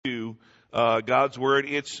God's Word.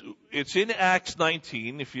 It's in Acts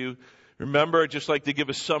 19. If you remember, I'd just like to give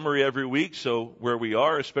a summary every week, so where we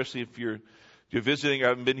are, especially if you're visiting, I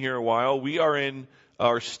haven't been here in a while. We are in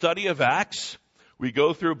our study of Acts. We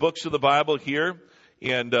go through books of the Bible here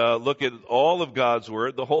and look at all of God's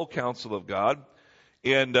Word, the whole counsel of God.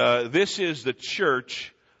 And this is the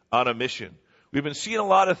church on a mission. We've been seeing a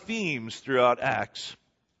lot of themes throughout Acts.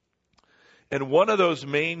 And one of those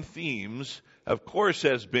main themes, of course,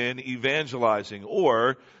 has been evangelizing,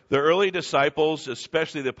 or the early disciples,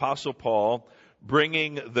 especially the Apostle Paul,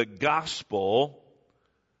 bringing the gospel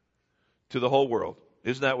to the whole world.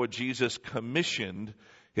 Isn't that what Jesus commissioned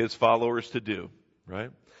his followers to do,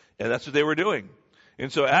 right? And that's what they were doing.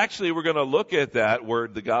 And so actually we're going to look at that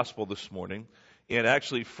word, the gospel, this morning. And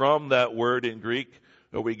actually from that word in Greek,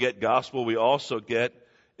 where we get gospel, we also get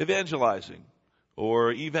evangelizing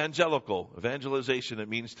or evangelical. Evangelization, it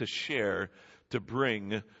means to share, to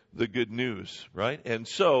bring the good news, right? And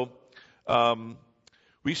so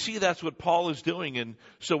we see that's what Paul is doing. And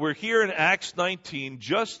so we're here in Acts 19,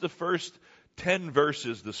 just the first 10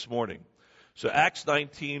 verses this morning. So Acts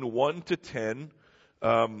 19, 1 to 10,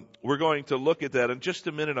 we're going to look at that. In just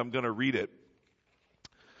a minute, I'm going to read it.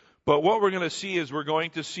 But what we're going to see is we're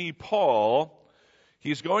going to see Paul.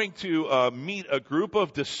 He's going to meet a group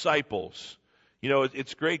of disciples. You know,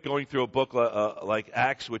 it's great going through a book like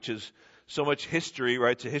Acts, which is so much history,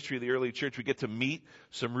 right? It's a history of the early church. We get to meet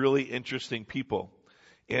some really interesting people.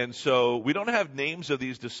 And so we don't have names of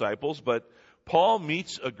these disciples, but Paul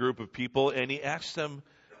meets a group of people and he asks them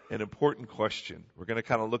an important question. We're going to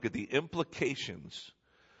kind of look at the implications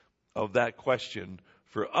of that question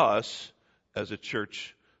for us as a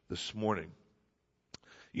church this morning.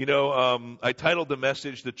 You know, I titled the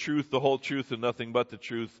message, "The Truth, the Whole Truth, and Nothing But the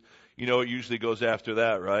Truth." You know, it usually goes after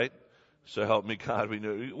that, right? So help me God. We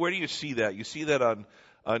know. Where do you see that? You see that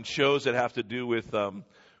on shows that have to do with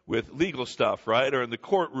legal stuff, right? Or in the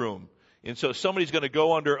courtroom. And so somebody's going to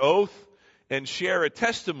go under oath and share a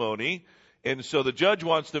testimony. And so the judge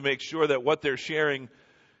wants to make sure that what they're sharing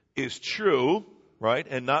is true, right?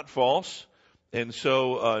 And not false. And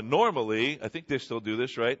so normally, I think they still do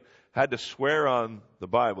this, right? Had to swear on the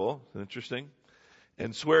Bible. Interesting.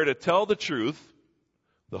 And swear to tell the truth,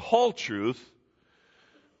 the whole truth,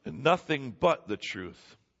 and nothing but the truth,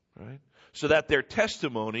 right? So that their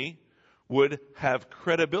testimony would have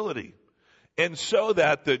credibility. And so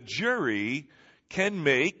that the jury can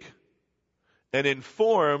make an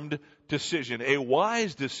informed decision, a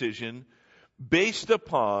wise decision based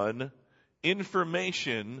upon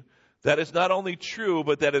information that is not only true,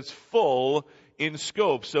 but that is full in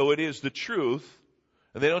scope. So it is the truth,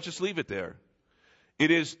 and they don't just leave it there. It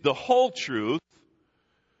is the whole truth,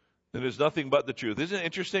 and there's nothing but the truth. Isn't it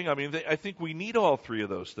interesting? I mean, I think we need all three of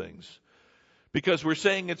those things. Because we're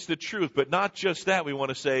saying it's the truth, but not just that. We want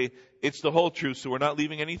to say it's the whole truth, so we're not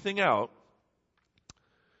leaving anything out.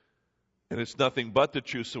 And it's nothing but the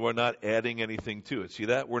truth, so we're not adding anything to it. See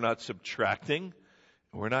that? We're not subtracting.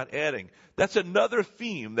 We're not adding. That's another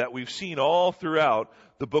theme that we've seen all throughout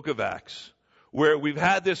the book of Acts, where we've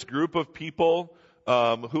had this group of people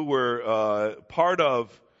who were part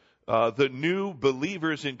of the new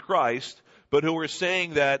believers in Christ, but who were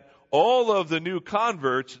saying that all of the new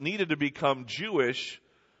converts needed to become Jewish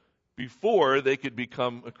before they could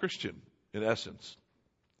become a Christian, in essence,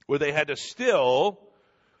 where they had to still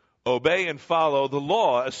obey and follow the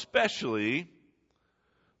law, especially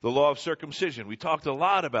the law of circumcision. We talked a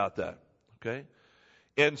lot about that, okay?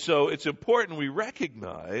 And so it's important we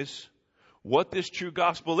recognize what this true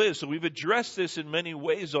gospel is. So we've addressed this in many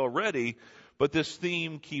ways already, but this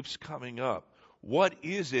theme keeps coming up. What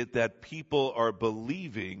is it that people are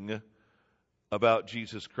believing about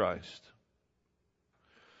Jesus Christ?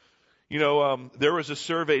 You know, there was a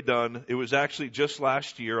survey done. It was actually just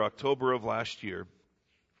last year, October of last year.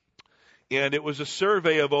 And it was a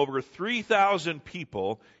survey of over 3,000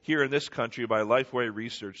 people here in this country by Lifeway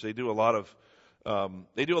Research. They do a lot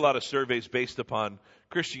of surveys based upon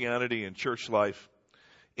Christianity and church life.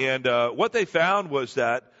 And what they found was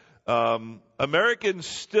that Americans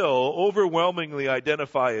still overwhelmingly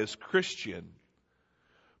identify as Christian.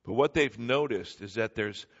 But what they've noticed is that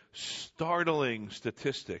there's startling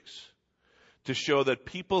statistics to show that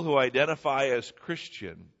people who identify as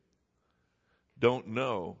Christian don't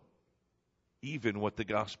know even what the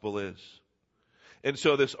gospel is. And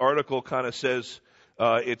so this article kind of says,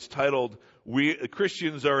 it's titled,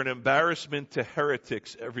 Christians are an embarrassment to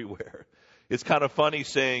heretics everywhere. It's kind of funny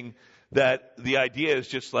saying that the idea is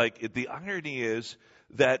just like, the irony is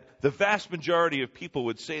that the vast majority of people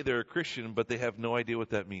would say they're a Christian, but they have no idea what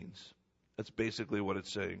that means. That's basically what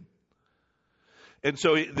it's saying. And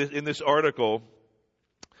so in this article,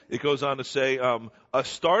 it goes on to say, a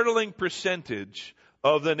startling percentage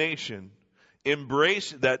of the nation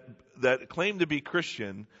embrace that claim to be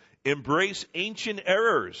Christian, embrace ancient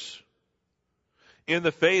errors in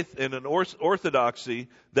the faith and an orthodoxy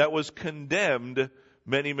that was condemned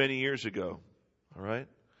many, many years ago. All right?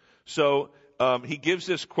 So he gives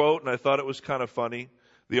this quote, and I thought it was kind of funny.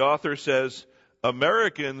 The author says,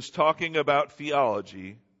 Americans talking about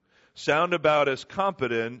theology sound about as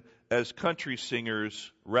competent as country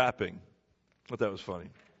singers rapping. I thought that was funny.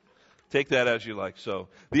 Take that as you like. So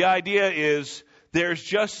the idea is there's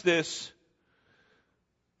this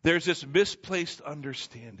misplaced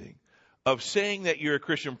understanding of saying that you're a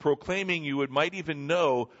Christian, proclaiming you might even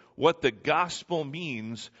know what the gospel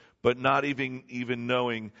means, but not even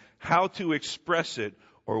knowing how to express it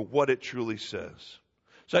or what it truly says.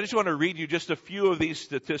 So I just want to read you just a few of these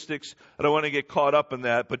statistics. I don't want to get caught up in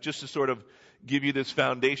that, but just to sort of give you this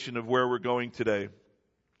foundation of where we're going today.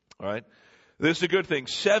 All right? This is a good thing.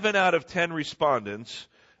 7 out of 10 respondents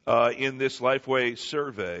in this Lifeway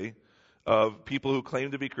survey of people who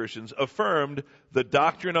claim to be Christians affirmed the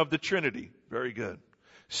doctrine of the Trinity. Very good.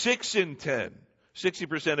 6 in 10,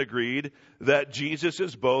 60% agreed that Jesus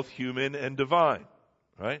is both human and divine.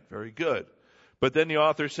 Right? Very good. But then the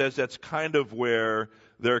author says that's kind of where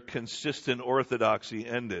their consistent orthodoxy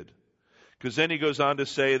ended. Because then he goes on to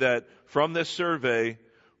say that from this survey,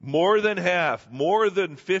 more than half, more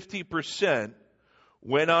than 50%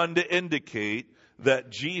 went on to indicate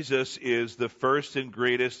that Jesus is the first and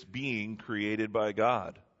greatest being created by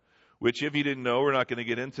God. Which, if you didn't know, we're not going to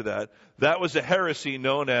get into that. That was a heresy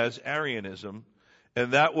known as Arianism,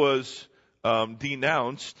 and that was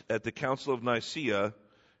denounced at the Council of Nicaea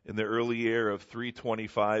in the early year of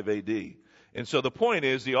 325 AD. And so the point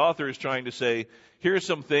is, the author is trying to say, here's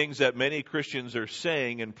some things that many Christians are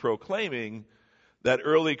saying and proclaiming that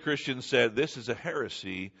early Christians said, this is a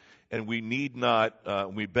heresy, and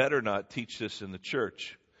we better not teach this in the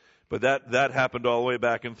church. But that happened all the way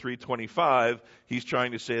back in 325. He's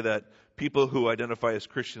trying to say that people who identify as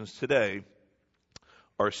Christians today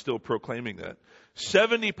are still proclaiming that.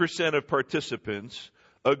 70% of participants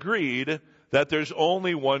agreed that there's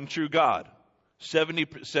only one true God.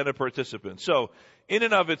 70% of participants. So, in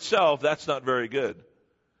and of itself, that's not very good.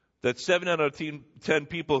 That 7 out of 10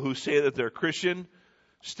 people who say that they're Christian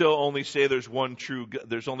still only say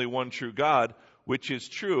there's only one true God, which is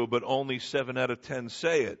true, but only 7 out of 10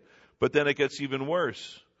 say it. But then it gets even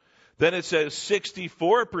worse. Then it says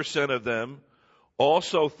 64% of them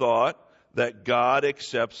also thought that God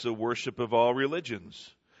accepts the worship of all religions,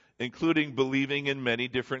 including believing in many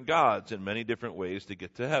different gods and many different ways to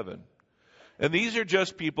get to heaven. And these are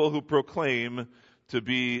just people who proclaim to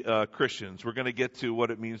be Christians. We're going to get to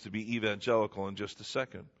what it means to be evangelical in just a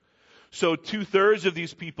second. So 2/3 of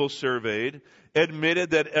these people surveyed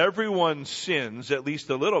admitted that everyone sins at least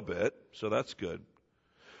a little bit, so that's good.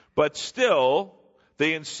 But still,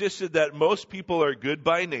 they insisted that most people are good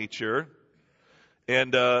by nature.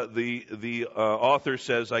 And the author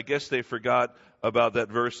says, I guess they forgot about that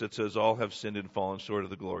verse that says, all have sinned and fallen short of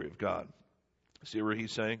the glory of God. See what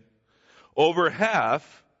he's saying? Over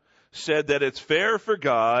half said that it's fair for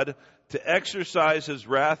God to exercise his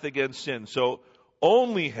wrath against sin. So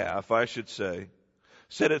only half, I should say,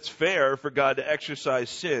 said it's fair for God to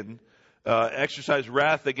exercise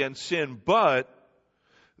wrath against sin, but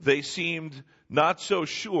they seemed not so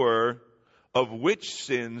sure of which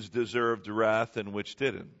sins deserved wrath and which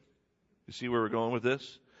didn't. You see where we're going with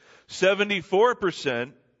this?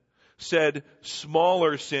 74% said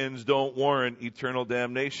smaller sins don't warrant eternal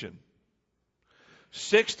damnation.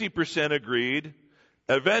 60% agreed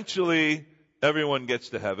eventually everyone gets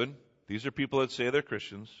to heaven. These are people that say they're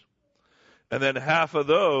Christians. And then half of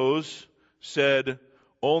those said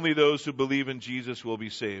only those who believe in Jesus will be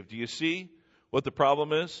saved. Do you see what the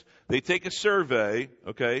problem is? They take a survey,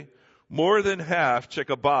 okay? More than half check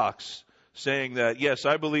a box saying that, yes,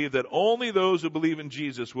 I believe that only those who believe in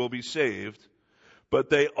Jesus will be saved, but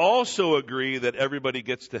they also agree that everybody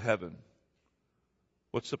gets to heaven.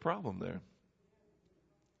 What's the problem there?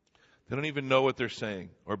 They don't even know what they're saying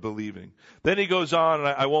or believing. Then he goes on, and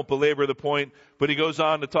I won't belabor the point, but he goes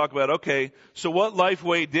on to talk about, okay, so what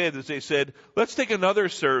Lifeway did is they said, let's take another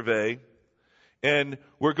survey, and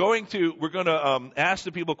we're going to ask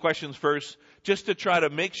the people questions first, just to try to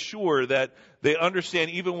make sure that they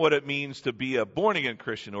understand even what it means to be a born-again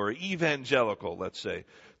Christian or evangelical, let's say,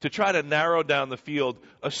 to try to narrow down the field,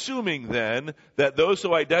 assuming then that those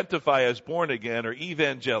who identify as born-again or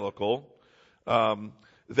evangelical,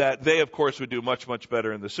 that they, of course, would do much, much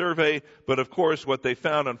better in the survey. But, of course, what they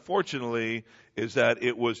found, unfortunately, is that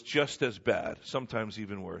it was just as bad, sometimes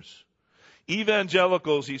even worse.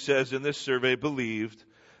 Evangelicals, he says in this survey, believed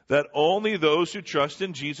that only those who trust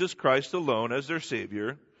in Jesus Christ alone as their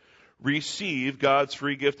Savior receive God's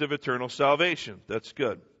free gift of eternal salvation. That's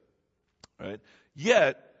good. Right?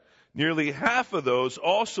 Yet, nearly half of those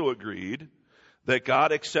also agreed that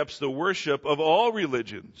God accepts the worship of all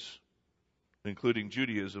religions, including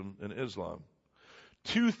Judaism and Islam.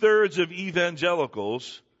 2/3 of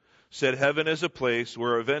evangelicals said heaven is a place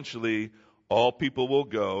where eventually all people will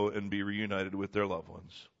go and be reunited with their loved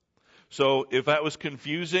ones. So if that was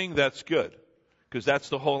confusing, that's good, because that's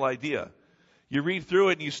the whole idea. You read through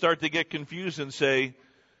it and you start to get confused and say,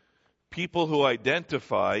 people who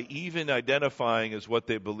identify, even identifying as what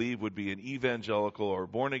they believe would be an evangelical or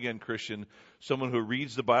born-again Christian, someone who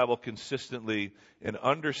reads the Bible consistently and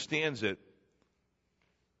understands it,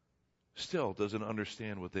 still doesn't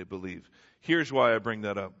understand what they believe. Here's why I bring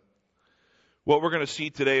that up. What we're going to see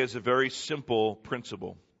today is a very simple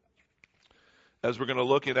principle. As we're going to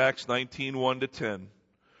look at Acts 19, 1-10,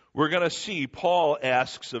 we're going to see Paul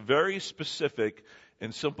asks a very specific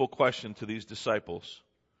and simple question to these disciples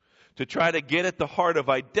to try to get at the heart of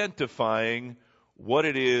identifying what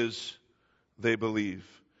it is they believe.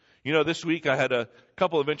 You know, this week I had a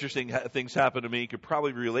couple of interesting things happen to me. You could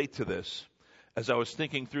probably relate to this as I was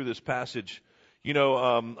thinking through this passage. You know,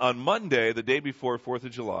 on Monday, the day before 4th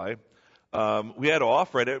of July, we had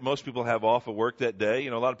off, right? Most people have off at work that day. You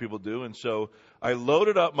know, a lot of people do. And so I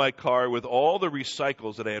loaded up my car with all the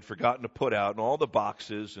recycles that I had forgotten to put out and all the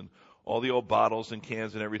boxes and all the old bottles and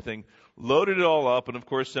cans and everything. Loaded it all up. And, of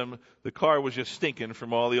course, the car was just stinking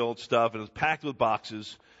from all the old stuff. And it was packed with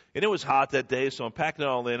boxes. And it was hot that day, so I'm packing it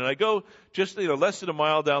all in. And I go just, less than a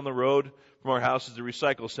mile down the road from our house is the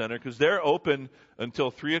recycle center, because they're open until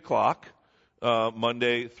 3 o'clock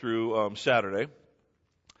Monday through Saturday.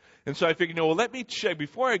 And so I figured, well, let me check,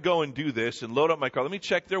 before I go and do this and load up my car, let me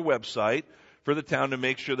check their website for the town to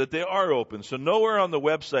make sure that they are open. So nowhere on the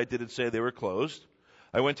website did it say they were closed.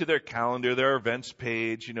 I went to their calendar, their events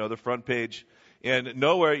page, the front page, and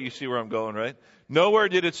nowhere, you see where I'm going, right? Nowhere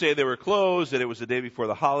did it say they were closed, that it was the day before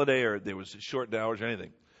the holiday, or there was shortened hours or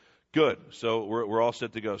anything. Good. So we're all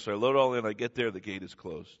set to go. So I load all in, I get there, the gate is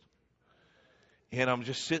closed. And I'm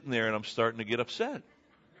just sitting there and I'm starting to get upset.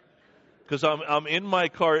 Because I'm in my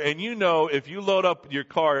car, and if you load up your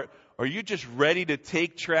car, are you just ready to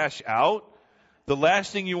take trash out? The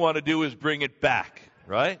last thing you want to do is bring it back,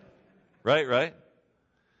 right? Right?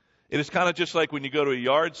 It is kind of just like when you go to a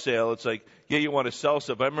yard sale. It's like, yeah, you want to sell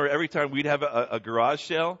stuff. I remember every time we'd have a garage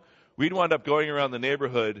sale, we'd wind up going around the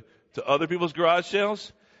neighborhood to other people's garage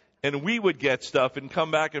sales, and we would get stuff and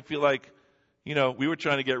come back and feel like, we were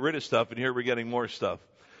trying to get rid of stuff, and here we're getting more stuff.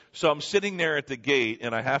 So I'm sitting there at the gate,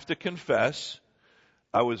 and I have to confess,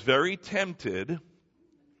 I was very tempted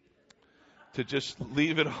to just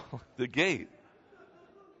leave it all at the gate.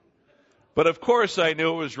 But of course I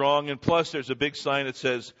knew it was wrong, and plus there's a big sign that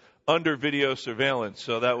says, under video surveillance,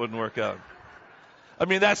 so that wouldn't work out. I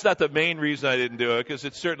mean, that's not the main reason I didn't do it, because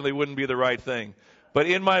it certainly wouldn't be the right thing. But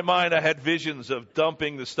in my mind, I had visions of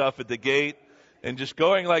dumping the stuff at the gate and just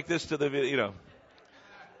going like this to the,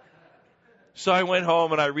 So I went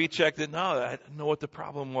home and I rechecked it. No, I didn't know what the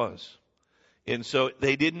problem was. And so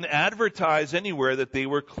they didn't advertise anywhere that they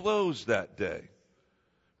were closed that day.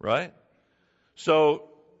 Right? So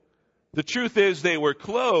the truth is they were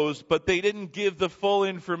closed, but they didn't give the full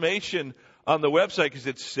information on the website, because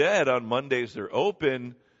it said on Mondays they're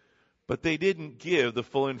open, but they didn't give the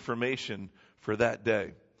full information for that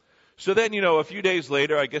day. So then, a few days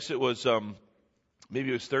later, I guess it was, maybe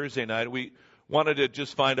it was Thursday night, we wanted to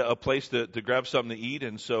just find a place to grab something to eat.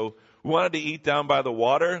 And so we wanted to eat down by the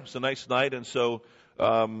water. It's a nice night. And so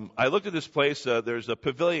I looked at this place. There's a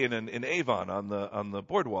pavilion in Avon on the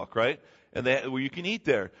boardwalk, right? And where you can eat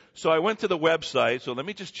there. So I went to the website. So let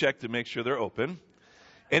me just check to make sure they're open.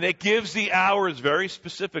 And it gives the hours very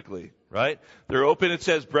specifically, right? They're open. It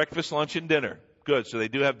says breakfast, lunch, and dinner. Good. So they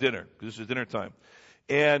do have dinner, because this is dinner time.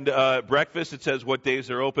 And breakfast, it says what days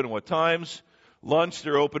they're open and what times. Lunch,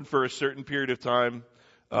 they're open for a certain period of time,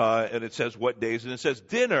 and it says what days. And it says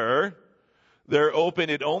dinner, they're open.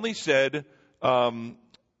 It only said,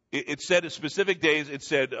 it said specific days. It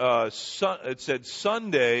said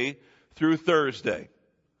Sunday through Thursday.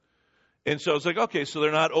 And so it's like, okay, so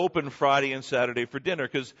they're not open Friday and Saturday for dinner,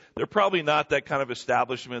 because they're probably not that kind of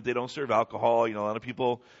establishment. They don't serve alcohol. A lot of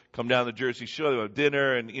people come down the Jersey Shore, they have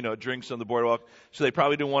dinner and, drinks on the boardwalk. So they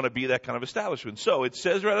probably don't want to be that kind of establishment. So it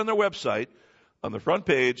says right on their website, on the front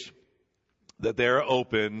page, that they're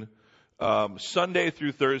open Sunday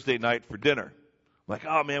through Thursday night for dinner. I'm like,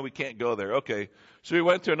 oh man, we can't go there. Okay. So we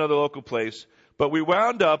went to another local place, but we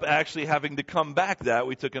wound up actually having to come back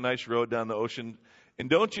we took a nice road down the ocean. And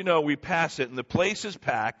don't you know, we pass it and the place is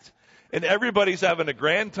packed and everybody's having a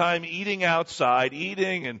grand time eating outside,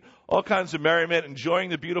 eating and all kinds of merriment, enjoying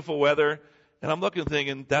the beautiful weather. And I'm looking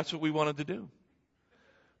thinking, that's what we wanted to do.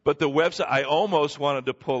 But the website, I almost wanted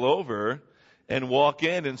to pull over and walk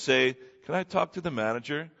in and say, can I talk to the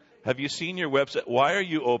manager? Have you seen your website? Why are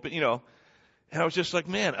you open? You know, and I was just like,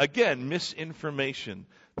 man, again, misinformation.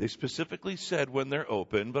 They specifically said when they're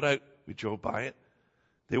open, but we drove by it.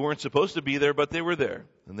 They weren't supposed to be there, but they were there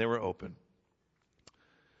and they were open.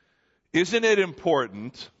 Isn't it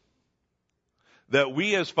important that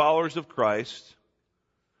we as followers of Christ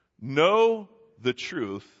know the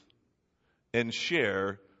truth and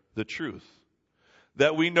share the truth?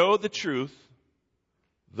 That we know the truth,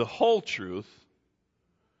 the whole truth,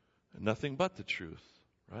 and nothing but the truth,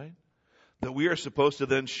 right? That we are supposed to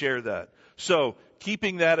then share that. So,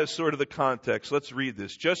 keeping that as sort of the context, let's read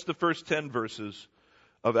this. Just the first 10 verses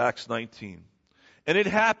of Acts 19. And it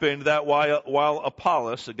happened that while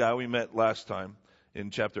Apollos, a guy we met last time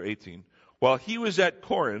in chapter 18, while he was at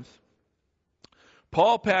Corinth,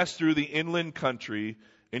 Paul passed through the inland country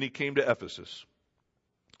and he came to Ephesus.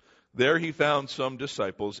 There he found some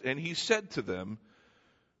disciples and he said to them,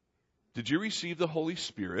 did you receive the Holy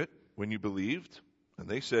Spirit when you believed? And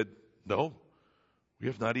they said, no, we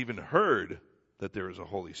have not even heard that there is a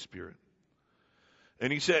Holy Spirit.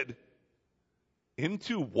 And he said,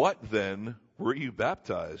 into what then were you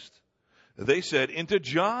baptized? They said, into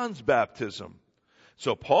John's baptism.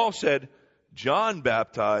 So Paul said, John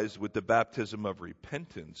baptized with the baptism of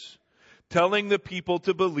repentance, telling the people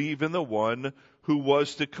to believe in the one who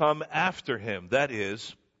was to come after him, that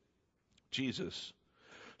is, Jesus.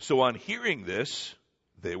 So on hearing this,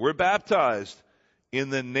 they were baptized in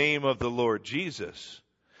the name of the Lord Jesus.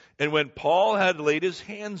 And when Paul had laid his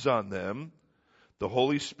hands on them, the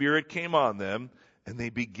Holy Spirit came on them, and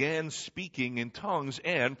they began speaking in tongues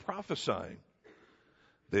and prophesying.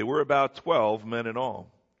 They were about 12 men in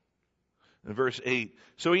all. In verse 8,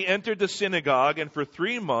 so he entered the synagogue, and for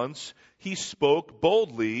 3 months he spoke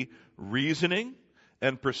boldly, reasoning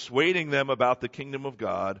and persuading them about the kingdom of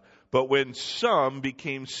God. But when some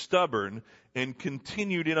became stubborn and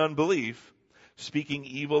continued in unbelief, speaking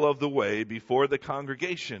evil of the way before the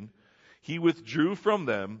congregation, he withdrew from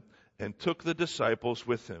them and took the disciples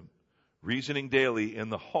with him, reasoning daily in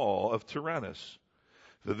the hall of Tyrannus.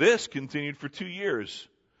 For this continued for 2 years,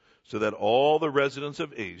 so that all the residents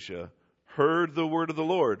of Asia heard the word of the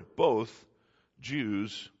Lord, both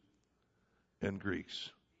Jews and Greeks.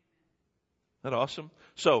 Isn't that awesome?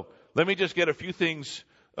 So let me just get a few things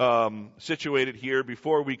situated here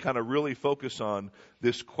before we kind of really focus on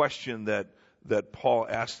this question that Paul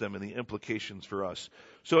asked them and the implications for us.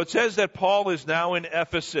 So it says that Paul is now in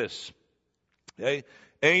Ephesus, a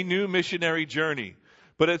new missionary journey.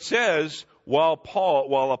 But it says while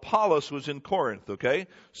Apollos was in Corinth, okay?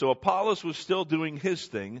 So Apollos was still doing his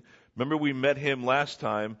thing. Remember we met him last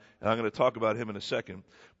time, and I'm going to talk about him in a second.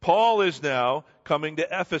 Paul is now coming to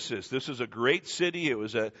Ephesus. This is a great city. It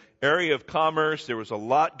was an area of commerce. There was a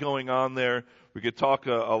lot going on there. We could talk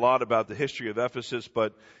a lot about the history of Ephesus,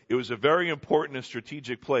 but it was a very important and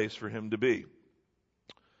strategic place for him to be.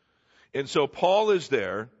 And so Paul is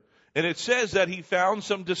there, and it says that he found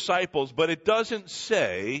some disciples, but it doesn't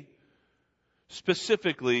say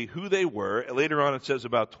specifically who they were. Later on it says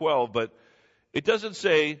about 12, but it doesn't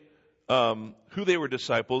say who they were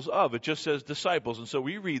disciples of. It just says disciples. And so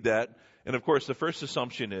we read that, and of course the first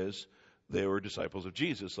assumption is they were disciples of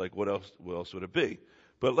Jesus. Like what else would it be?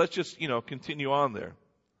 But let's just, continue on there.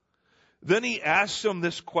 Then he asks them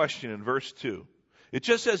this question in verse 2. It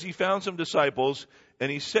just says he found some disciples,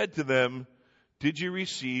 and he said to them, did you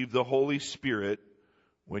receive the Holy Spirit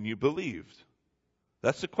when you believed?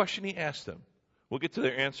 That's the question he asked them. We'll get to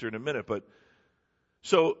their answer in a minute. But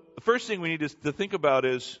so the first thing we need to think about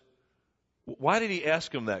is, why did he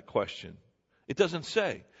ask them that question? It doesn't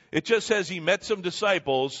say. It just says he met some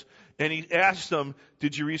disciples and he asked them,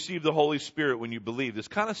 did you receive the Holy Spirit when you believed? This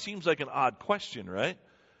kind of seems like an odd question, right?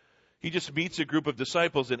 He just meets a group of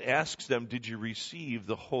disciples and asks them, did you receive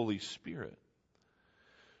the Holy Spirit?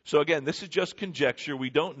 So again, this is just conjecture. We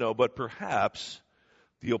don't know, but perhaps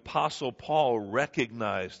the Apostle Paul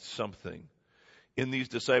recognized something in these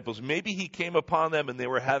disciples. Maybe he came upon them and they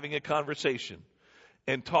were having a conversation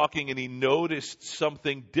and talking, and he noticed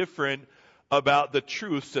something different about the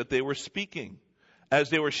truths that they were speaking. As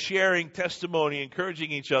they were sharing testimony,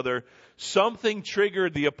 encouraging each other, something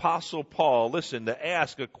triggered the Apostle Paul, to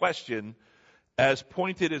ask a question as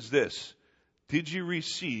pointed as this. did you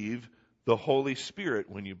receive the Holy Spirit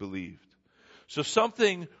when you believed? So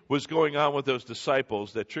something was going on with those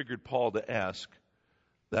disciples that triggered Paul to ask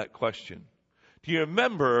that question. Do you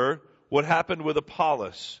remember what happened with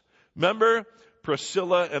Apollos? Remember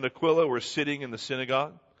Priscilla and Aquila were sitting in the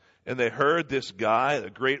synagogue, and they heard this guy, a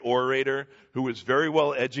great orator, who was very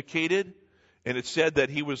well educated, and it said that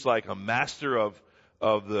he was like a master of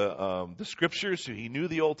the scriptures, so he knew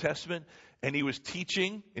the Old Testament, and he was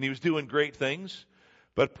teaching, and he was doing great things.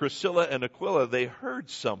 But Priscilla and Aquila, they heard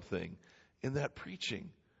something in that preaching,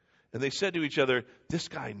 and they said to each other, this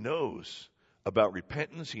guy knows about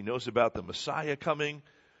repentance, he knows about the Messiah coming,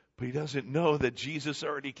 but he doesn't know that Jesus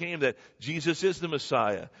already came, that Jesus is the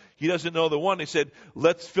Messiah. He doesn't know the one. They said,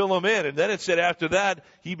 let's fill him in. And then it said after that,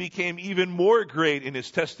 he became even more great in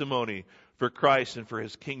his testimony for Christ and for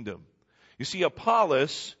his kingdom. You see,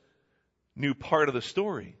 Apollos knew part of the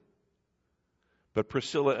story, but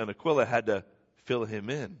Priscilla and Aquila had to fill him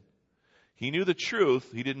in. He knew the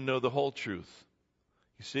truth. He didn't know the whole truth.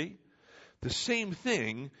 You see, the same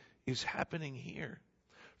thing is happening here.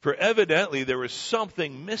 For evidently there was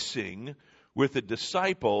something missing with the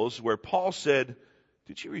disciples where Paul said,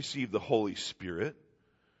 did you receive the Holy Spirit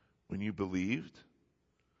when you believed?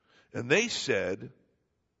 And they said,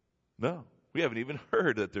 no, we haven't even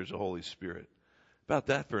heard that there's a Holy Spirit. About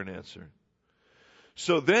that for an answer.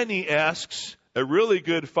 So then he asks a really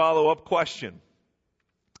good follow-up question.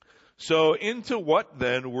 So into what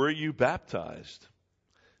then were you baptized?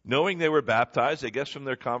 Knowing they were baptized, I guess from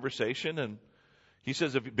their conversation, and he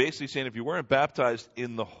says, basically saying if you weren't baptized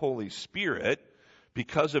in the Holy Spirit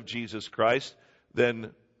because of Jesus Christ,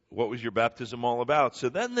 then what was your baptism all about? So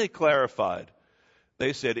then they clarified.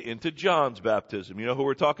 They said into John's baptism. You know who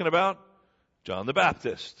we're talking about? John the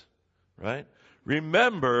Baptist, right?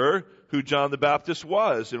 Remember who John the Baptist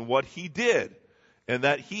was and what he did, and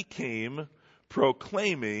that he came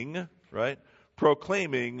proclaiming, right?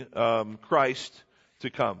 Proclaiming Christ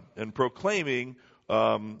to come and proclaiming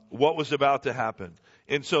what was about to happen.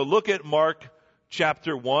 And so look at Mark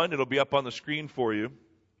chapter 1. It'll be up on the screen for you.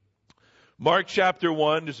 Mark chapter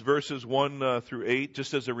 1, just verses 1 through 8,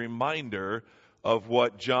 just as a reminder of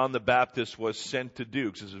what John the Baptist was sent to do.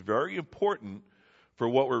 Because this is very important for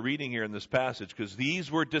what we're reading here in this passage. Because these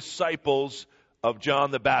were disciples of John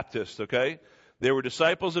the Baptist, okay? They were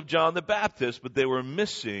disciples of John the Baptist, but they were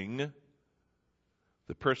missing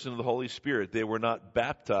the person of the Holy Spirit. They were not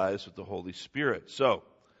baptized with the Holy Spirit. So,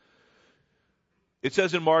 it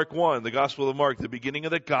says in Mark 1, the Gospel of Mark, the beginning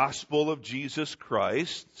of the Gospel of Jesus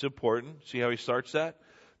Christ. It's important. See how he starts that?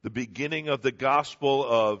 The beginning of the Gospel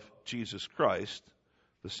of Jesus Christ,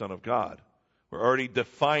 the Son of God. We're already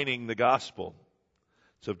defining the Gospel.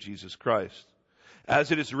 It's of Jesus Christ.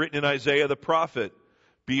 As it is written in Isaiah the prophet,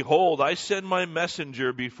 behold, I send my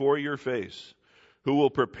messenger before your face, who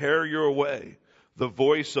will prepare your way. The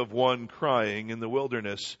voice of one crying in the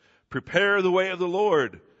wilderness, prepare the way of the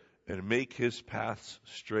Lord and make his paths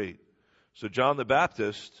straight. So John the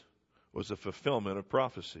Baptist was a fulfillment of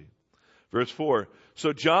prophecy. Verse 4,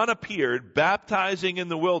 so John appeared baptizing in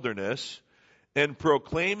the wilderness and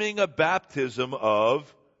proclaiming a baptism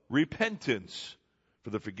of repentance for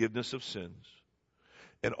the forgiveness of sins.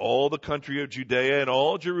 And all the country of Judea and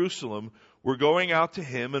all Jerusalem were going out to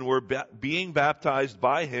him and were being baptized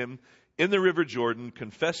by him in the river Jordan,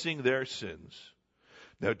 confessing their sins.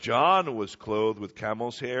 Now John was clothed with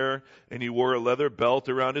camel's hair, and he wore a leather belt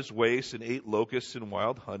around his waist and ate locusts and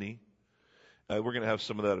wild honey. We're going to have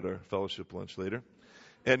some of that at our fellowship lunch later.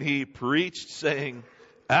 And he preached, saying,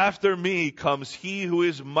 after me comes he who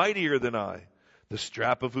is mightier than I, the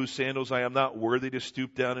strap of whose sandals I am not worthy to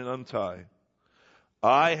stoop down and untie.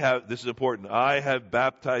 This is important, I have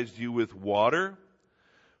baptized you with water,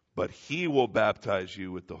 but he will baptize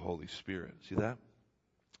you with the Holy Spirit. See that?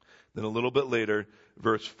 Then a little bit later,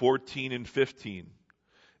 verse 14 and 15,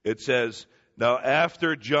 it says, now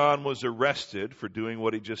after John was arrested for doing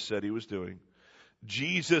what he just said he was doing,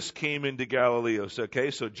 Jesus came into Galilee.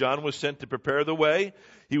 Okay, so John was sent to prepare the way.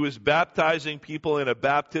 He was baptizing people in a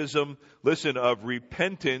baptism, listen, of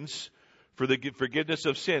repentance for the forgiveness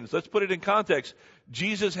of sins. Let's put it in context.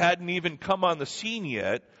 Jesus hadn't even come on the scene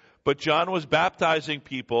yet, but John was baptizing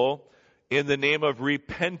people in the name of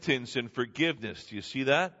repentance and forgiveness. Do you see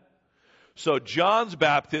that? So John's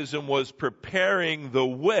baptism was preparing the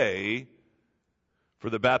way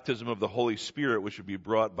for the baptism of the Holy Spirit, which would be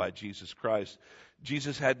brought by Jesus Christ.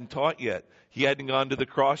 Jesus hadn't taught yet. He hadn't gone to the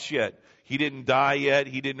cross yet. He didn't die yet.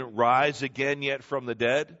 He didn't rise again yet from the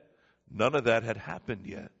dead. None of that had happened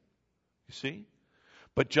yet. You see?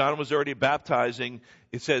 But John was already baptizing.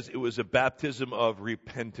 It says it was a baptism of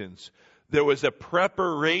repentance. There was a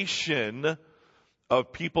preparation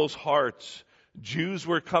of people's hearts. Jews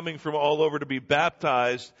were coming from all over to be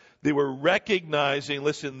baptized. They were recognizing,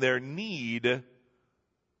 listen, their need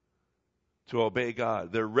to obey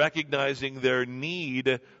God. They're recognizing their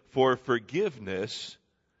need for forgiveness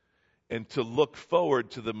and to look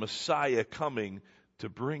forward to the Messiah coming to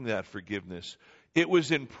bring that forgiveness. It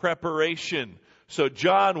was in preparation. So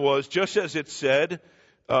John was, just as it said,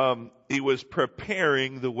 he was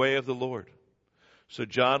preparing the way of the Lord. So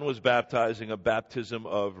John was baptizing a baptism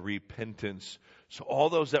of repentance. So all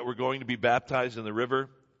those that were going to be baptized in the river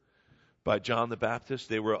by John the Baptist,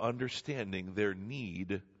 they were understanding their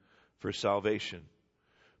need for salvation.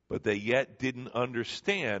 But they yet didn't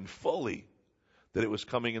understand fully that it was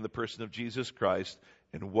coming in the person of Jesus Christ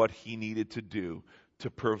and what he needed to do to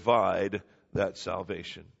provide that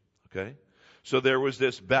salvation. Okay? So there was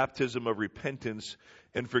this baptism of repentance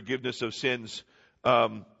and forgiveness of sins.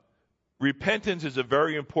 Repentance is a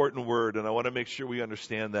very important word, and I want to make sure we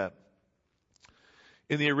understand that.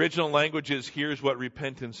 In the original languages, here's what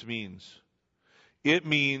repentance means. It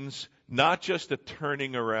means not just a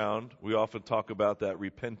turning around. We often talk about that,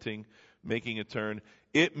 repenting, making a turn.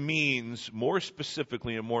 It means, more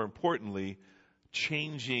specifically and more importantly,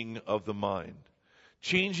 changing of the mind.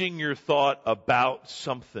 Changing your thought about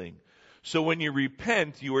something. So when you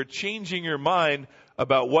repent, you are changing your mind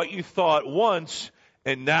about what you thought once,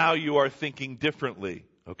 and now you are thinking differently.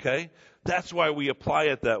 Okay? That's why we apply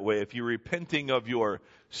it that way. If you're repenting of your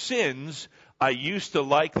sins, I used to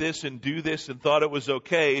like this and do this and thought it was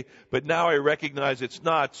okay, but now I recognize it's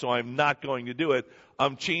not, so I'm not going to do it.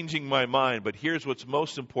 I'm changing my mind. But here's what's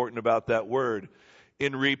most important about that word.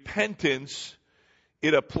 In repentance,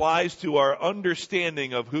 it applies to our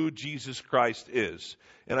understanding of who Jesus Christ is.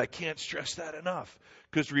 And I can't stress that enough.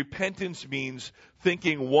 Because repentance means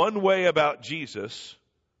thinking one way about Jesus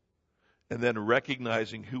and then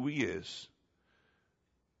recognizing who he is.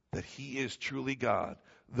 That he is truly God,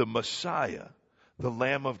 the Messiah, the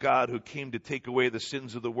Lamb of God who came to take away the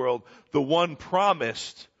sins of the world, the one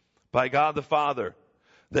promised by God the Father,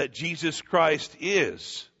 that Jesus Christ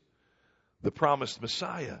is the promised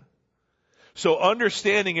Messiah. So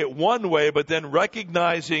understanding it one way, but then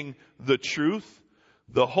recognizing the truth,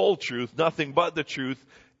 the whole truth, nothing but the truth,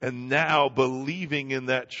 and now believing in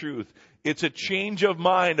that truth. It's a change of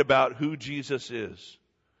mind about who Jesus is.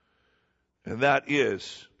 And that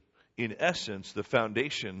is, in essence, the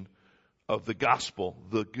foundation of the gospel,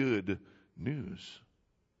 the good news.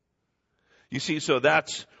 You see, so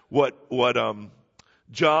that's what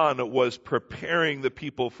John was preparing the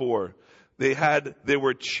people for. They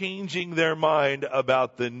were changing their mind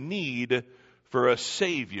about the need for a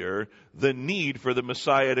Savior, the need for the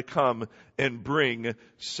Messiah to come and bring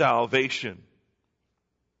salvation.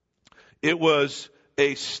 It was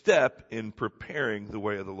a step in preparing the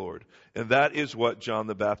way of the Lord. And that is what John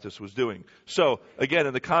the Baptist was doing. So, again,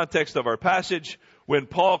 in the context of our passage, when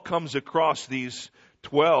Paul comes across these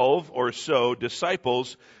 12 or so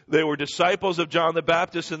disciples, they were disciples of John the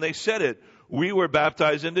Baptist, and they said it. We were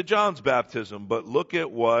baptized into John's baptism. But look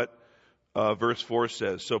at what verse 4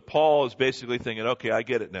 says. So Paul is basically thinking, okay, I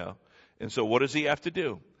get it now. And so what does he have to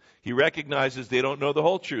do? He recognizes they don't know the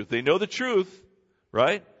whole truth. They know the truth,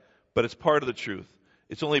 right? But it's part of the truth.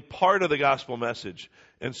 It's only part of the gospel message.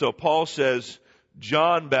 And so Paul says,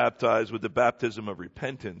 John baptized with the baptism of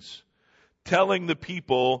repentance, telling the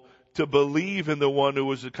people to believe in the one who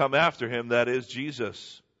was to come after him, that is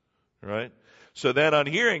Jesus. Right? So then on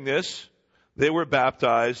hearing this, they were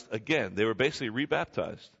baptized again. They were basically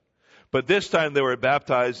rebaptized. But this time they were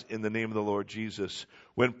baptized in the name of the Lord Jesus.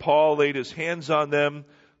 When Paul laid his hands on them,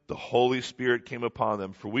 the Holy Spirit came upon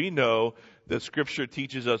them. For we know that Scripture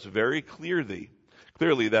teaches us very clearly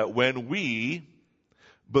that when we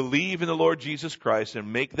believe in the Lord Jesus Christ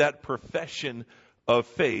and make that profession of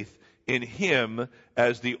faith in him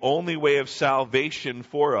as the only way of salvation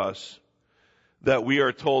for us, that we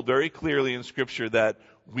are told very clearly in Scripture that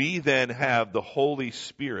we then have the Holy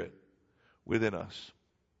Spirit within us.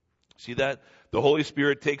 See that? The Holy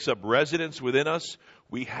Spirit takes up residence within us.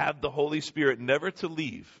 We have the Holy Spirit never to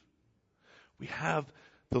leave. We have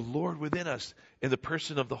the Lord within us in the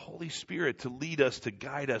person of the Holy Spirit to lead us, to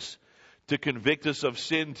guide us, to convict us of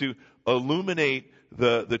sin, to illuminate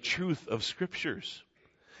the truth of Scriptures.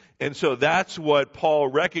 And so that's what Paul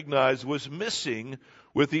recognized was missing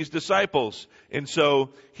with these disciples. And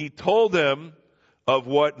so he told them of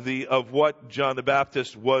what John the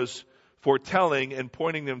Baptist was foretelling and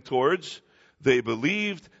pointing them towards. They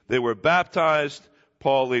believed, they were baptized,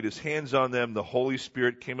 Paul laid his hands on them, the Holy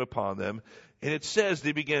Spirit came upon them, and it says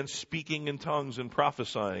they began speaking in tongues and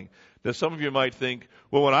prophesying. Now some of you might think,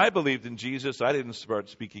 well, when I believed in Jesus, I didn't start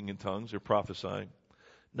speaking in tongues or prophesying.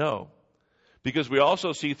 No. Because we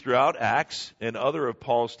also see throughout Acts and other of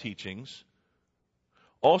Paul's teachings,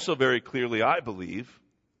 also very clearly, I believe,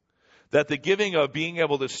 that the giving of being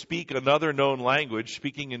able to speak another known language,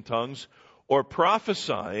 speaking in tongues, or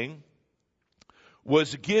prophesying,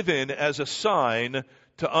 was given as a sign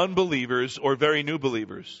to unbelievers or very new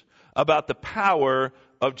believers about the power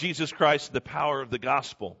of Jesus Christ, the power of the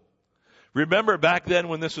gospel. Remember back then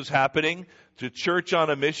when this was happening, to church on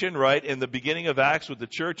a mission, right? In the beginning of Acts with the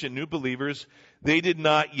church and new believers, they did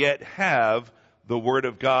not yet have the Word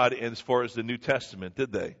of God as far as the New Testament,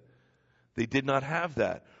 did they? They did not have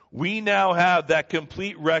that. We now have that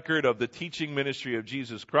complete record of the teaching ministry of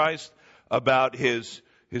Jesus Christ about his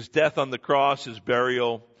death on the cross, his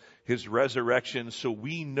burial, his resurrection, so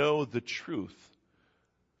we know the truth.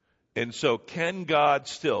 And so can God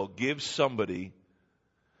still give somebody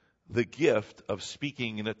the gift of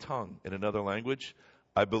speaking in a tongue, in another language?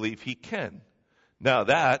 I believe he can. Now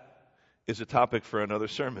that is a topic for another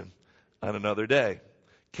sermon on another day.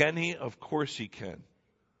 Can he? Of course he can.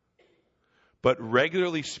 But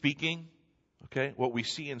regularly speaking, okay, what we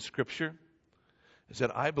see in Scripture is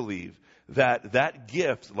that I believe that that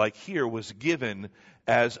gift, like here, was given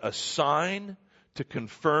as a sign to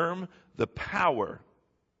confirm the power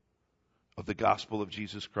of the gospel of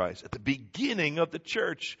Jesus Christ at the beginning of the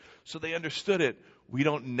church. So they understood it. We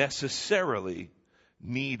don't necessarily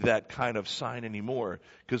need that kind of sign anymore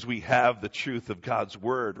because we have the truth of God's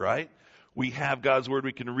word, right? We have God's word.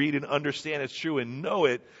 We can read and understand it's true and know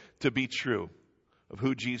it to be true of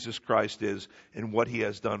who Jesus Christ is and what he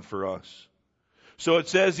has done for us. So it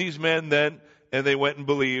says these men then, and they went and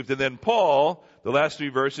believed. And then Paul, the last 3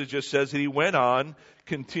 verses just says that he went on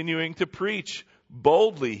continuing to preach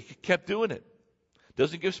boldly. He kept doing it.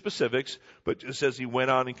 Doesn't give specifics, but just says he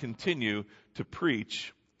went on and continued to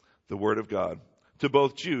preach the word of God to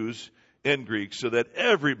both Jews and Greeks, so that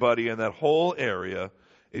everybody in that whole area,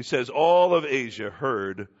 it says all of Asia,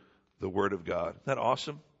 heard the word of God. Isn't that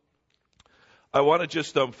awesome? I want to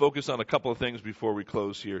just focus on a couple of things before we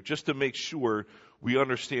close here, just to make sure we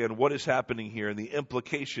understand what is happening here and the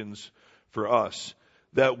implications for us.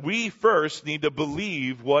 That we first need to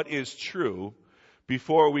believe what is true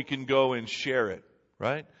before we can go and share it,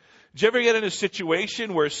 right? Did you ever get in a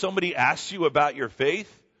situation where somebody asks you about your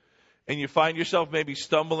faith and you find yourself maybe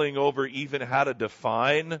stumbling over even how to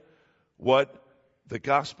define what the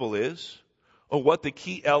gospel is? Or what the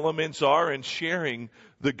key elements are in sharing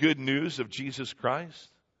the good news of Jesus Christ?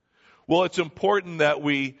 Well, it's important that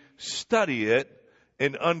we study it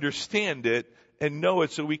and understand it and know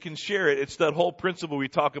it so we can share it. It's that whole principle we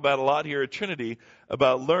talk about a lot here at Trinity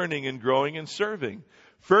about learning and growing and serving.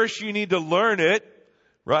 First, you need to learn it,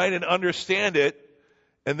 right, and understand it.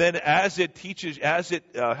 And then as it teaches, as it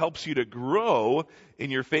helps you to grow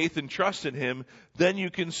in your faith and trust in him, then you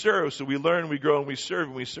can serve. So we learn, we grow, and we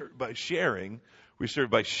serve by sharing. We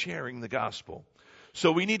serve by sharing the gospel.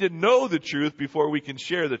 So we need to know the truth before we can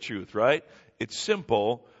share the truth, right? It's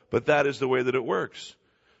simple, but that is the way that it works.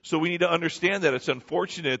 So we need to understand that. It's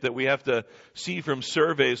unfortunate that we have to see from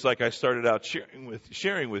surveys like I started out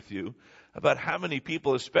sharing with you about how many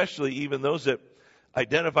people, especially even those that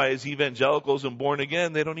identify as evangelicals and born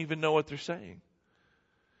again, they don't even know what they're saying.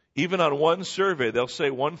 Even on one survey, they'll say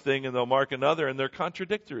one thing and they'll mark another, and they're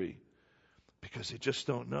contradictory because they just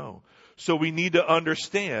don't know. So we need to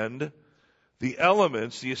understand the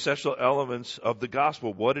elements, the essential elements of the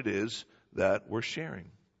gospel, what it is that we're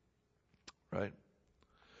sharing, right?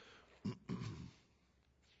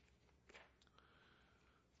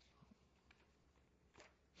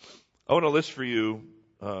 I want to list for you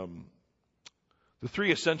the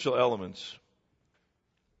 3 essential elements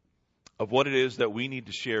of what it is that we need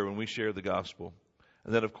to share when we share the gospel.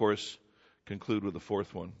 And then, of course, conclude with the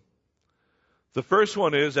 4th one. The first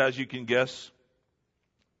one is, as you can guess,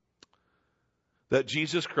 that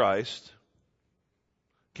Jesus Christ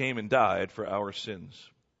came and died for our sins.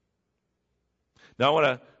 Now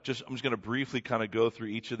I'm just going to briefly kind of go through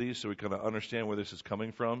each of these so we kind of understand where this is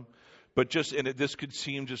coming from. But this could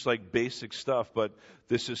seem just like basic stuff, but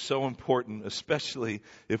this is so important, especially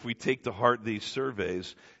if we take to heart these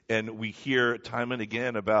surveys and we hear time and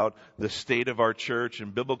again about the state of our church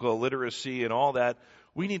and biblical literacy and all that.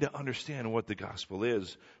 We need to understand what the gospel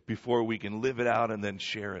is before we can live it out and then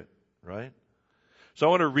share it, right? So I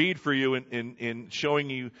want to read for you in showing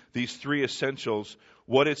you these 3 essentials,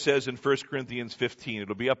 what it says in 1 Corinthians 15.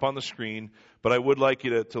 It'll be up on the screen, but I would like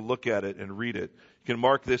you to look at it and read it. You can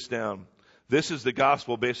mark this down. This is the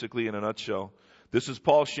gospel basically in a nutshell. This is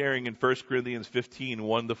Paul sharing in 1 Corinthians 15,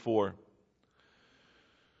 1-4.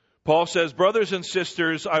 Paul says, brothers and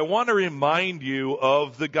sisters, I want to remind you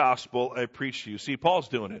of the gospel I preached to you. See, Paul's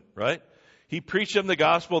doing it, right? He preached them the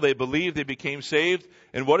gospel, they believed, they became saved.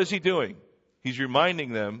 And what is he doing? He's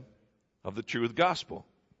reminding them of the true gospel.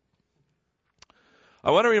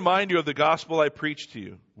 I want to remind you of the gospel I preached to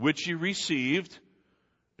you, which you received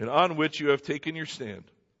and on which you have taken your stand.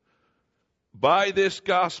 By this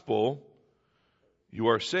gospel, you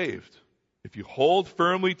are saved. If you hold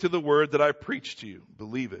firmly to the word that I preached to you,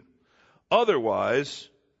 believe it. Otherwise,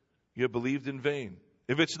 you have believed in vain.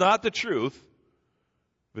 If it's not the truth,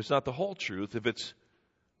 if it's not the whole truth, if it's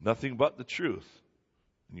nothing but the truth,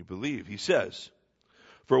 and you believe, he says,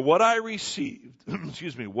 for what I received,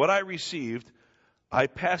 what I received, I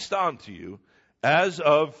passed on to you as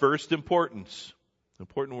of first importance.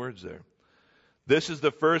 Important words there. This is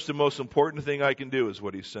the first and most important thing I can do, is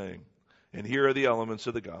what he's saying. And here are the elements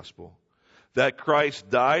of the gospel. That Christ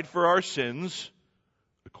died for our sins,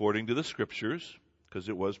 according to the Scriptures, because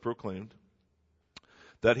it was proclaimed.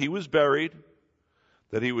 That he was buried,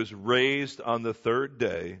 that he was raised on the third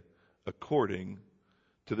day, according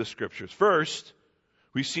to the Scriptures. First,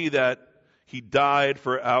 we see that he died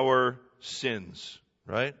for our sins,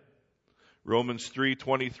 right? Romans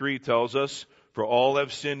 3:23 tells us, for all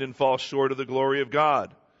have sinned and fall short of the glory of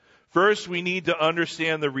God. First, we need to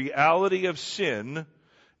understand the reality of sin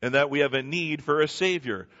and that we have a need for a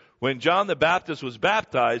Savior. When John the Baptist was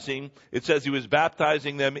baptizing, it says he was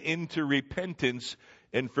baptizing them into repentance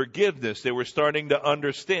and forgiveness. They were starting to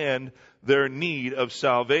understand their need of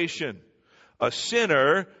salvation. A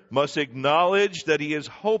sinner must acknowledge that he is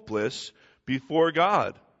hopeless before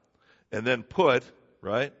God and then place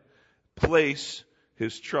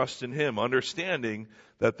his trust in him, understanding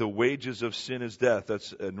that the wages of sin is death.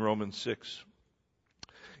 That's in Romans 6.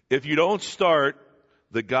 If you don't start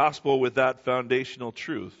the gospel with that foundational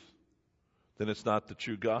truth, then it's not the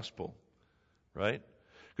true gospel, right?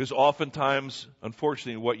 Because oftentimes,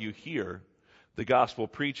 unfortunately, what you hear, the gospel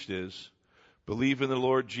preached is, believe in the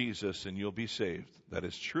Lord Jesus and you'll be saved. That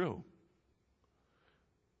is true.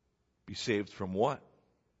 Be saved from what?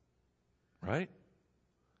 Right?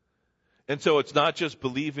 And so it's not just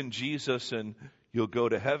believe in Jesus and you'll go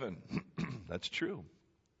to heaven. That's true.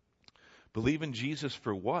 Believe in Jesus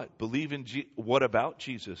for what? Believe in what about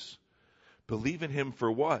Jesus? Believe in him for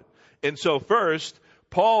what? And so first,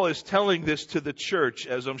 Paul is telling this to the church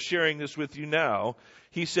as I'm sharing this with you now.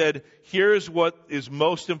 He said, here's what is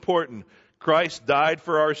most important. Christ died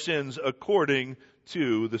for our sins according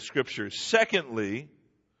to the Scriptures. Secondly,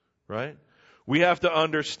 right, we have to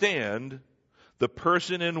understand the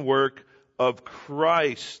person and work of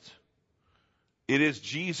Christ. It is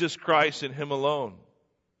Jesus Christ and him alone.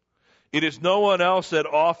 It is no one else that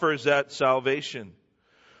offers that salvation.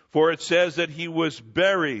 For it says that he was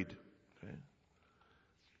buried,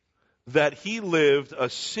 that he lived a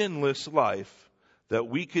sinless life that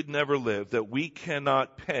we could never live, that we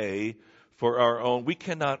cannot pay for our own, we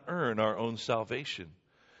cannot earn our own salvation.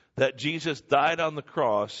 That Jesus died on the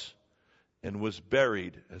cross and was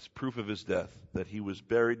buried as proof of his death, that he was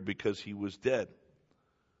buried because he was dead.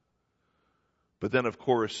 But then, of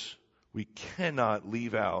course, we cannot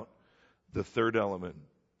leave out the third element.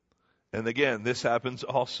 And again, this happens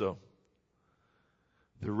also.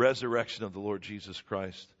 The resurrection of the Lord Jesus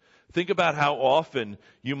Christ. Think about how often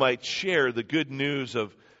you might share the good news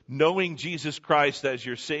of knowing Jesus Christ as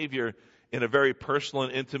your Savior in a very personal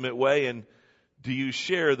and intimate way. And do you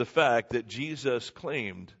share the fact that Jesus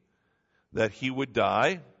claimed that he would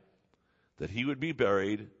die, that he would be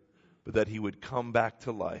buried, but that he would come back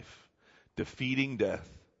to life, defeating death,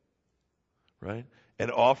 right?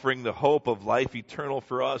 And offering the hope of life eternal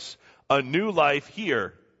for us, a new life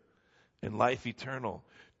here and life eternal.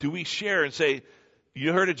 Do we share and say,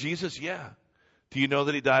 you heard of Jesus? Yeah. Do you know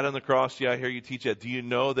that he died on the cross? Yeah, I hear you teach that. Do you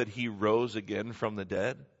know that he rose again from the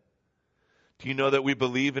dead? Do you know that we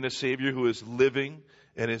believe in a Savior who is living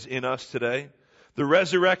and is in us today? The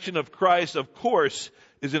resurrection of Christ, of course,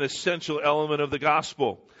 is an essential element of the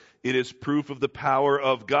gospel. It is proof of the power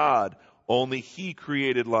of God. Only he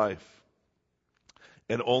created life.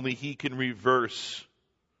 And only he can reverse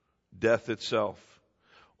death itself.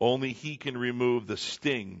 Only he can remove the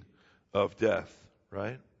sting of death,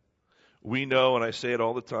 right? We know, and I say it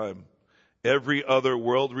all the time, every other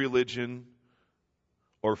world religion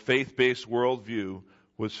or faith-based worldview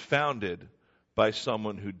was founded by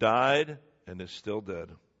someone who died and is still dead.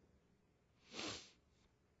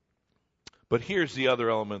 But here's the other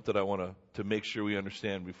element that I want to make sure we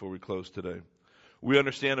understand before we close today. We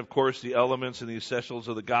understand, of course, the elements and the essentials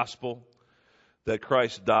of the gospel, that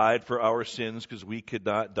Christ died for our sins because we could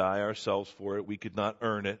not die ourselves for it. We could not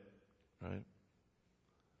earn it, right?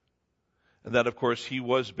 And that, of course, he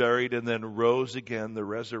was buried and then rose again, the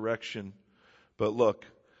resurrection. But look,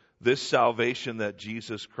 this salvation that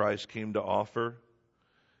Jesus Christ came to offer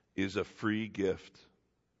is a free gift.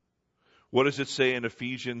 What does it say in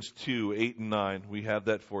Ephesians 2, 8 and 9? We have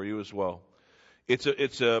that for you as well.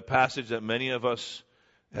 It's a passage that many of us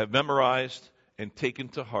have memorized and taken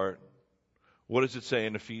to heart. What does it say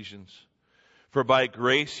in Ephesians? For by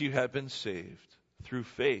grace you have been saved through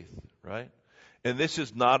faith, right? And this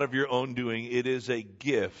is not of your own doing. It is a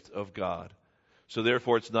gift of God. So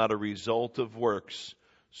therefore it's not a result of works,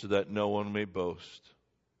 so that no one may boast.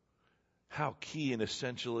 How key and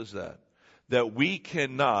essential is that? That we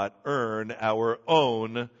cannot earn our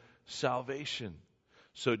own salvation.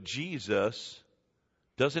 So Jesus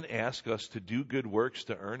doesn't ask us to do good works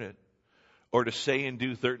to earn it, or to say and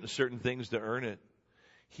do certain things to earn it.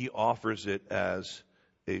 He offers it as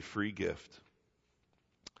a free gift.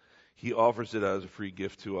 He offers it as a free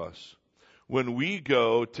gift to us. When we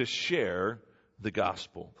go to share the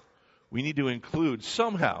gospel, we need to include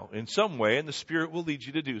somehow, in some way, and the Spirit will lead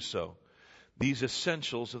you to do so, these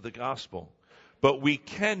essentials of the gospel. But we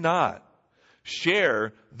cannot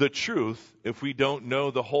share the truth if we don't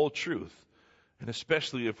know the whole truth, and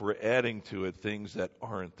especially if we're adding to it things that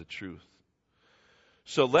aren't the truth.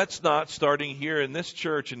 So let's not, starting here in this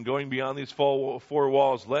church and going beyond these four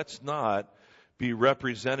walls, let's not be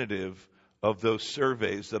representative of those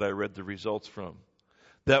surveys that I read the results from.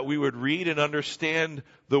 That we would read and understand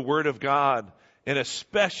the Word of God, and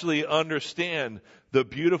especially understand the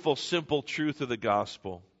beautiful, simple truth of the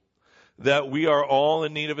gospel. That we are all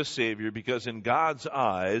in need of a Savior, because in God's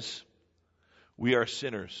eyes, we are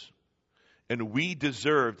sinners. And we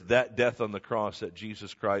deserved that death on the cross that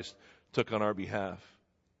Jesus Christ took on our behalf.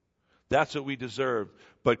 That's what we deserved.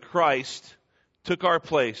 But Christ took our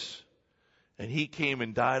place, and He came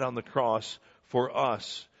and died on the cross for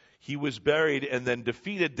us. He was buried and then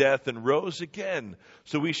defeated death and rose again.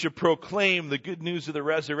 So we should proclaim the good news of the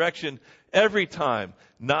resurrection every time,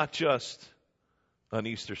 not just on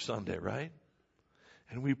Easter Sunday, right?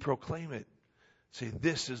 And we proclaim it. Say,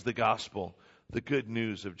 this is the gospel, the good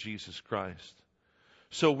news of Jesus Christ.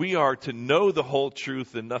 So we are to know the whole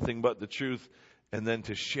truth and nothing but the truth, and then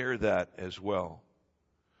to share that as well.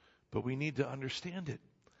 But we need to understand it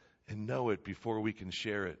and know it before we can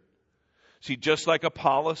share it. See, just like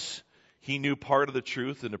Apollos, he knew part of the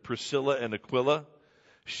truth, and Priscilla and Aquila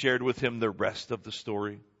shared with him the rest of the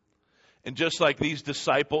story. And just like these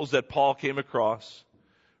disciples that Paul came across,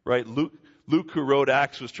 right? Luke, who wrote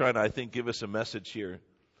Acts, was trying to, I think, give us a message here.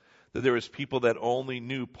 That there was people that only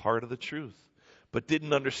knew part of the truth, but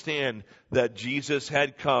didn't understand that Jesus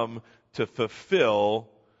had come to fulfill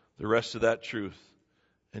the rest of that truth.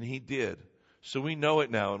 And He did. So we know it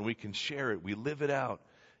now, and we can share it. We live it out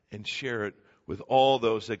and share it with all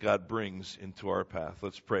those that God brings into our path.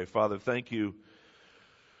 Let's pray. Father, thank you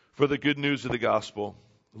for the good news of the gospel.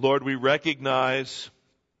 Lord, we recognize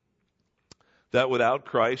that without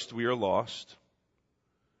Christ we are lost,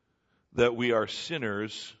 that we are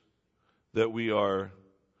sinners, that we are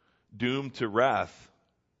doomed to wrath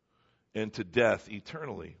and to death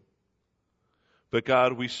eternally. But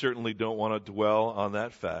God, we certainly don't want to dwell on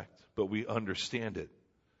that fact, but we understand it.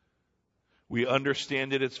 We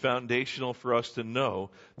understand it. It's foundational for us to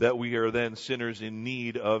know that we are then sinners in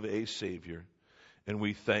need of a Savior. And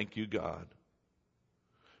we thank you, God,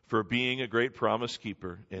 for being a great promise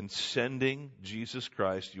keeper and sending Jesus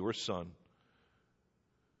Christ, your Son,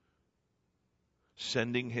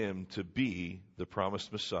 sending Him to be the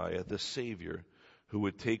promised Messiah, the Savior, who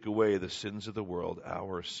would take away the sins of the world,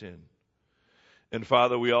 our sin. And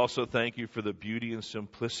Father, we also thank you for the beauty and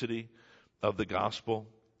simplicity of the gospel.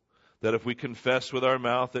 That if we confess with our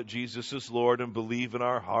mouth that Jesus is Lord and believe in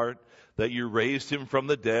our heart that you raised Him from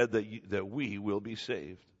the dead, that we will be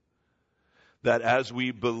saved. That as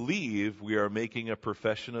we believe, we are making a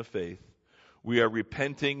profession of faith. We are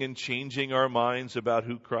repenting and changing our minds about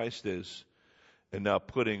who Christ is, and now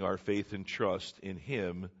putting our faith and trust in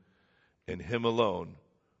Him and Him alone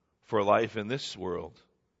for life in this world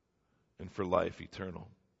and for life eternal.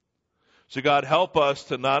 So God, help us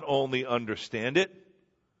to not only understand it,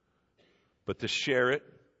 but to share it,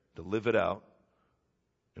 to live it out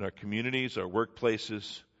in our communities, our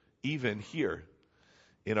workplaces, even here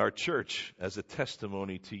in our church as a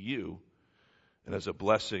testimony to you and as a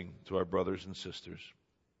blessing to our brothers and sisters.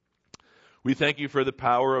 We thank you for the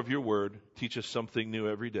power of your word. Teach us something new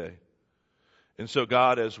every day. And so,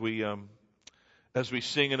 God, as we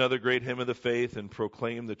sing another great hymn of the faith and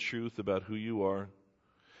proclaim the truth about who you are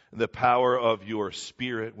and the power of your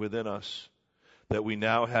Spirit within us, that we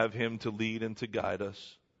now have Him to lead and to guide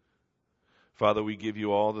us. Father, we give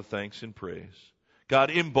you all the thanks and praise.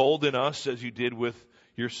 God, embolden us as you did with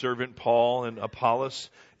your servant Paul and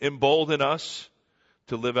Apollos. Embolden us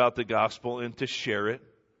to live out the gospel and to share it,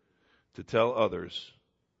 to tell others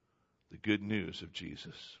the good news of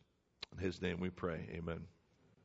Jesus. In his name we pray. Amen.